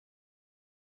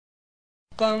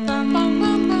Emergency!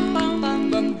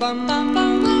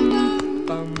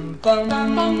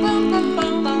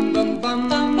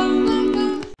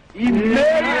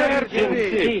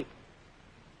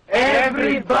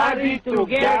 Everybody to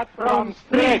get from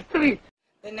street!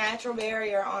 The natural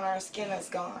barrier on our skin is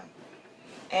gone.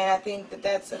 And I think that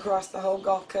that's across the whole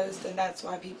Gulf Coast, and that's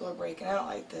why people are breaking out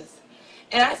like this.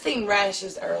 And I've seen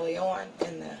rashes early on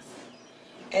in this.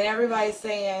 And everybody's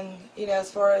saying, you know, as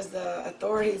far as the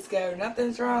authorities go,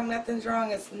 nothing's wrong,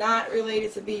 it's not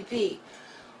related to BP.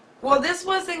 Well, this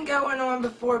wasn't going on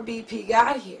before BP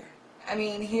got here. I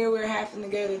mean, here we're having to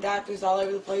go to doctors all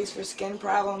over the place for skin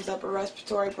problems, upper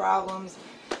respiratory problems,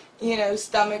 you know,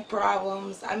 stomach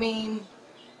problems. I mean,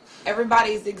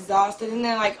 everybody's exhausted, and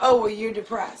they're like, oh, well, you're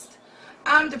depressed.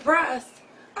 I'm depressed.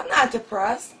 I'm not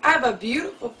depressed. I have a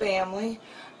beautiful family.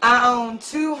 I own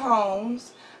 2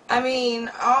 homes. I mean,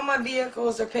 all my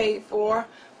vehicles are paid for.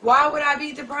 Why would I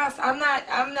be depressed? I'm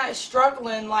not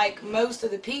struggling like most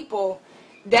of the people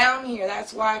down here.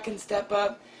 That's why I can step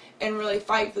up and really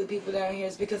fight for the people down here,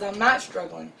 is because I'm not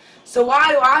struggling. So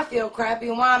why do I feel crappy,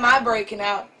 and why am I breaking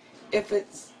out if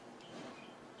it's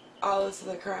all this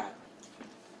other crap?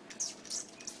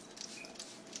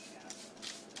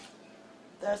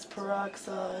 That's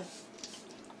peroxide.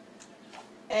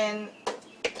 And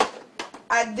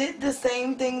I did the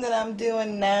same thing that I'm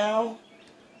doing now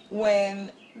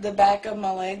when the back of my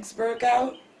legs broke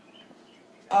out.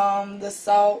 The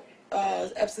salt,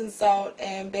 Epsom salt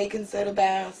and baking soda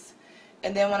baths.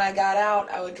 And then when I got out,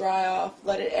 I would dry off,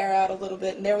 let it air out a little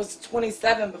bit. And there was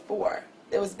 27 before.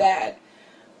 It was bad.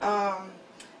 And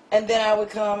then I would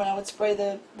come and I would spray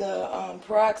the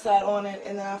peroxide on it,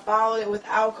 and then I followed it with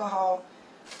alcohol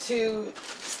to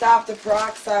stop the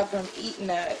peroxide from eating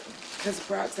at it. Because the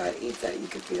peroxide eats at it, you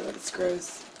can feel it. It's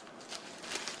gross.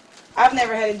 I've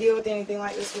never had to deal with anything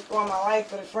like this before in my life,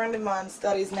 but a friend of mine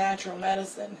studies natural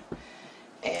medicine.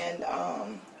 And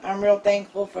I'm real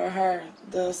thankful for her.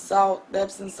 The salt, the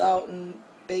Epsom salt and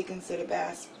baking soda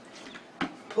baths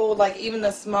pulled, like, even the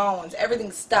small ones.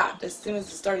 Everything stopped as soon as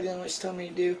I started doing what she told me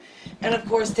to do. And of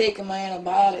course taking my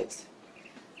antibiotics.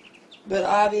 But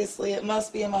obviously it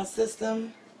must be in my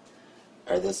system,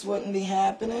 or this wouldn't be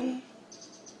happening.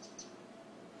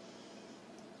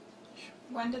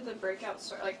 When did the breakout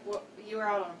start? Like, what, you were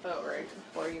out on a boat, right,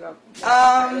 before you got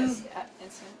this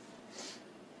incident?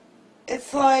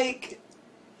 It's like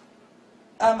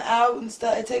I'm out and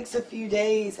stuff. It takes a few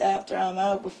days after I'm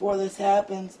out before this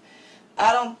happens.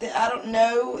 I don't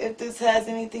know if this has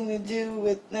anything to do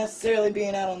with necessarily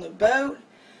being out on the boat,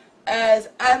 as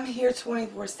I'm here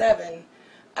 24/7.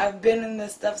 I've been in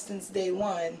this stuff since day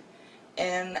one,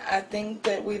 and I think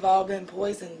that we've all been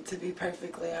poisoned, to be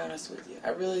perfectly honest with you.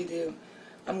 I really do.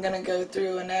 I'm going to go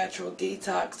through a natural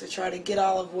detox to try to get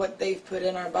all of what they've put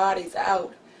in our bodies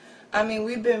out. I mean,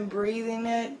 we've been breathing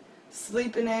it,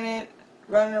 sleeping in it,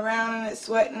 running around in it,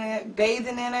 sweating in it,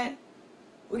 bathing in it.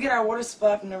 We get our water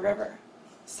supply from the river.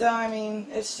 So, I mean,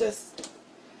 it's just...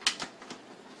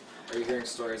 Are you hearing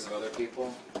stories of other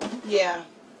people? Yeah.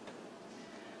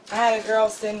 I had a girl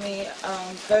send me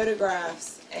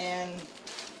photographs, and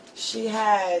she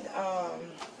had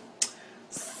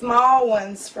small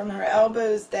ones from her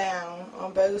elbows down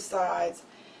on both sides,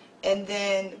 and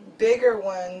then bigger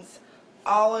ones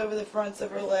all over the fronts of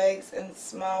her legs, and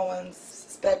small ones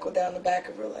speckled down the back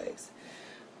of her legs.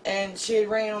 And she had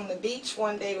ran on the beach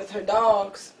one day with her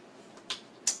dogs,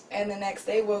 and the next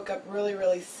day woke up really,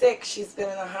 really sick. She's been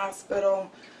in the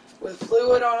hospital with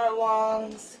fluid on her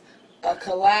lungs, a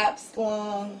collapsed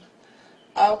lung,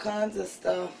 all kinds of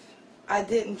stuff. I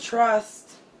didn't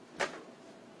trust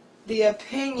the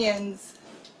opinions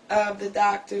of the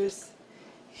doctors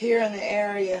here in the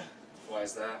area. Why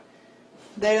is that?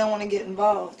 They don't want to get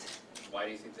involved. Why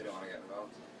do you think they don't want to get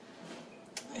involved?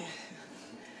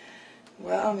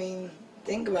 Well, I mean,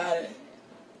 think about it.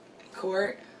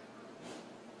 Court,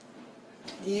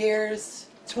 years,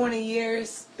 20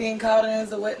 years being called in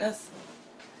as a witness.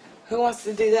 Who wants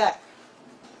to do that?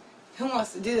 Who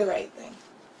wants to do the right thing?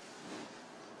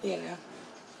 You know,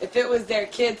 if it was their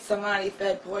kids somebody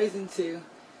fed poison to,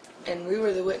 and we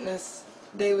were the witness,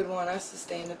 they would want us to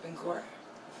stand up in court.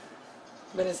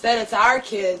 But instead, it's our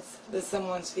kids that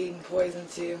someone's feeding poison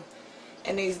to,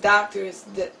 and these doctors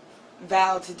that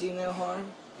vow to do no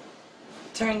harm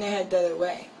turn their head the other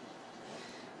way.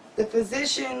 The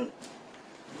physician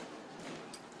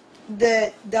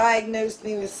that diagnosed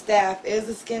me with staph is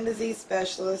a skin disease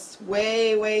specialist,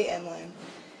 way, way inland.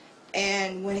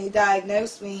 And when he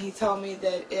diagnosed me, he told me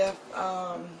that if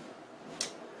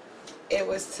it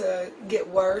was to get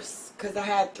worse, because I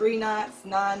had 3 knots,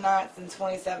 9 knots, and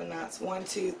 27 knots, 1,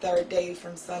 2, 3rd day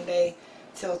from Sunday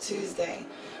till Tuesday.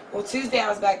 Well, Tuesday I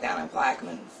was back down in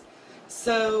Plaquemines.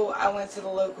 So I went to the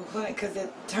local clinic because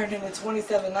it turned into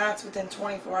 27 nights within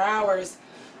 24 hours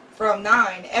from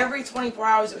 9. Every 24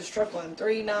 hours it was tripling.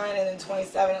 3, 9, and then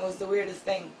 27. It was the weirdest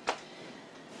thing.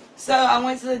 So I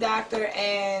went to the doctor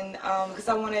and because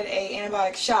I wanted a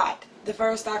antibiotic shot. The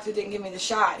first doctor didn't give me the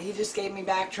shot. He just gave me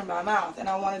Bactrim by mouth, and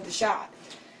I wanted the shot.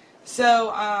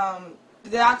 So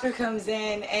the doctor comes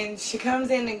in, and she comes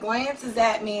in and glances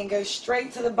at me and goes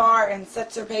straight to the bar and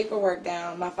sets her paperwork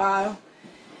down, my file,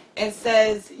 and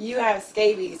says, "You have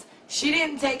scabies." She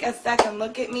didn't take a second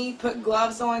look at me, put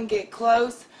gloves on, get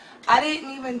close. I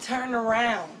didn't even turn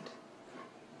around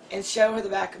and show her the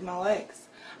back of my legs.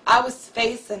 I was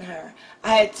facing her.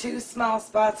 I had 2 small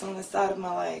spots on the side of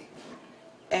my leg.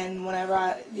 And whenever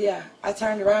I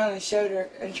turned around and showed her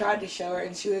and tried to show her,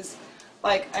 and she was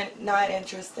like not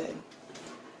interested.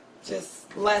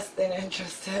 Just less than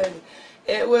interested.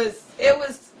 It was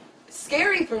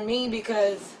scary for me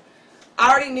because I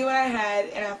already knew what I had,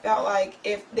 and I felt like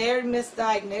if they're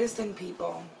misdiagnosing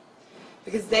people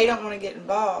because they don't want to get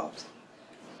involved,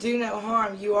 do no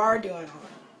harm, you are doing harm.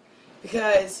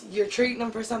 Because you're treating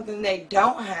them for something they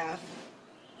don't have,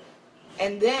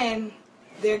 and then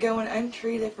they're going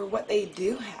untreated for what they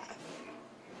do have.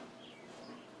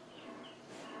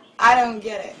 I don't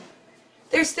get it.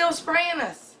 They're still spraying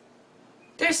us.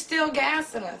 They're still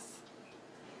gassing us.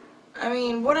 I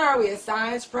mean, what are we, a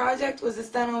science project? Was this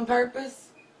done on purpose?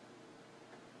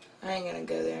 I ain't gonna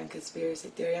go there in conspiracy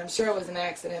theory. I'm sure it was an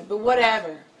accident, but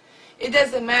whatever. It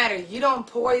doesn't matter. You don't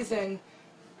poison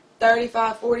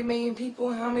 35, 40 million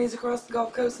people. How many is across the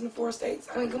Gulf Coast in the 4 states?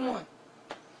 I mean, come on.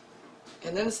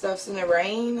 And then the stuff's in the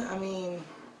rain. I mean,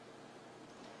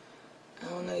 I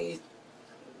don't know. You're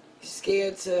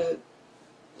scared to...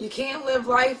 You can't live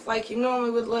life like you normally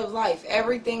would live life.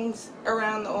 Everything's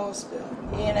around the oil spill.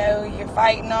 You know, you're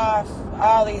fighting off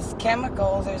all these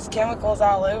chemicals. There's chemicals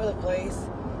all over the place.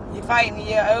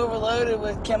 You're overloaded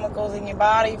with chemicals in your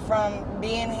body from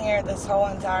being here this whole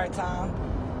entire time.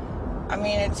 I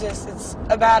mean, it's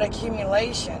about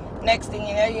accumulation. Next thing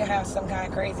you know, you have some kind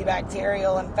of crazy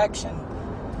bacterial infection.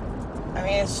 I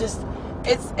mean,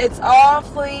 it's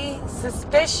awfully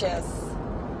suspicious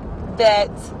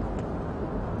that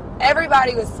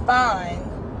everybody was fine,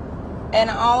 and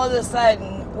all of a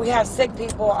sudden, we have sick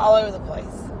people all over the place.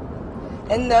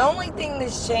 And the only thing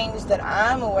that's changed that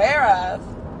I'm aware of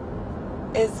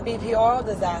is the BP oil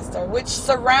disaster, which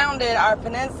surrounded our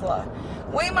peninsula.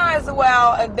 We might as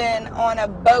well have been on a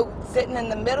boat sitting in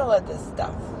the middle of this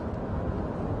stuff.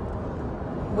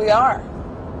 We were.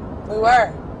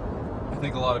 I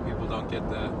think a lot of people don't get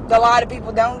that. A lot of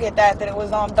people don't get that it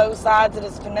was on both sides of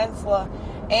this peninsula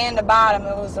and the bottom.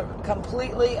 It was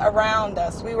completely around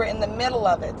us. We were in the middle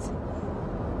of it.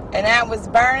 And that was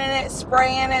burning it,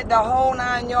 spraying it, the whole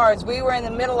 9 yards. We were in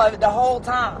the middle of it the whole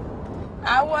time.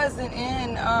 I wasn't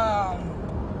in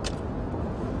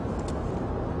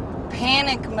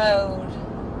panic mode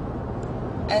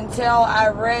until I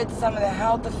read some of the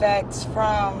health effects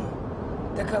from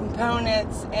the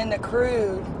components in the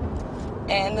crude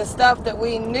and the stuff that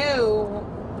we knew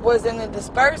was in the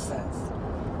dispersants.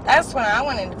 That's when I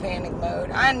went into panic mode.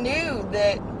 I knew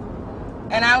that,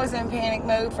 and I was in panic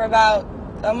mode for about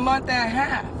a month and a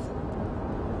half,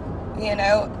 you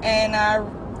know, and I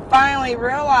finally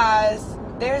realized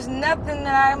there's nothing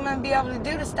that I'm going to be able to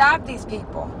do to stop these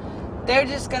people. They're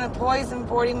just going to poison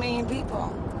 40 million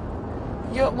people.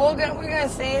 We're going to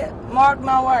see it. Mark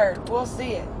my word. We'll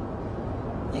see it.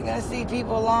 You're going to see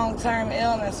people long-term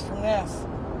illness from this.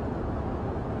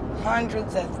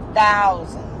 Hundreds of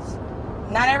thousands.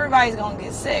 Not everybody's going to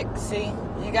get sick, see?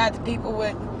 You got the people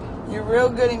with your real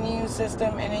good immune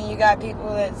system, and then you got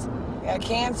people you got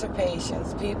cancer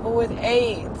patients, people with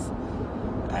AIDS.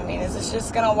 I mean, is this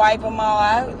just going to wipe them all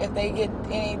out if they get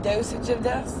any dosage of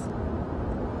this?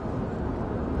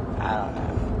 I don't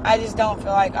know. I just don't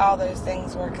feel like all those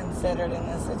things were considered in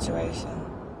this situation.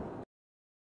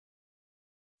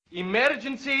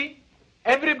 Emergency,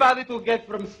 everybody to get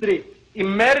from street.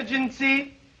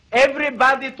 Emergency,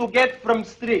 everybody to get from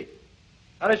street.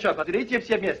 Хорошо, повторите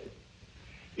все вместе.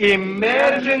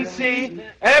 Emergency,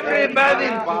 everybody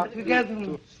to get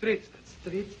from street.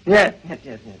 Нет.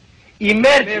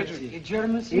 Emergency.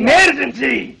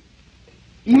 Emergency.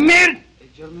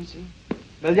 Emergency.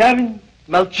 Belявин,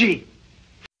 молчи.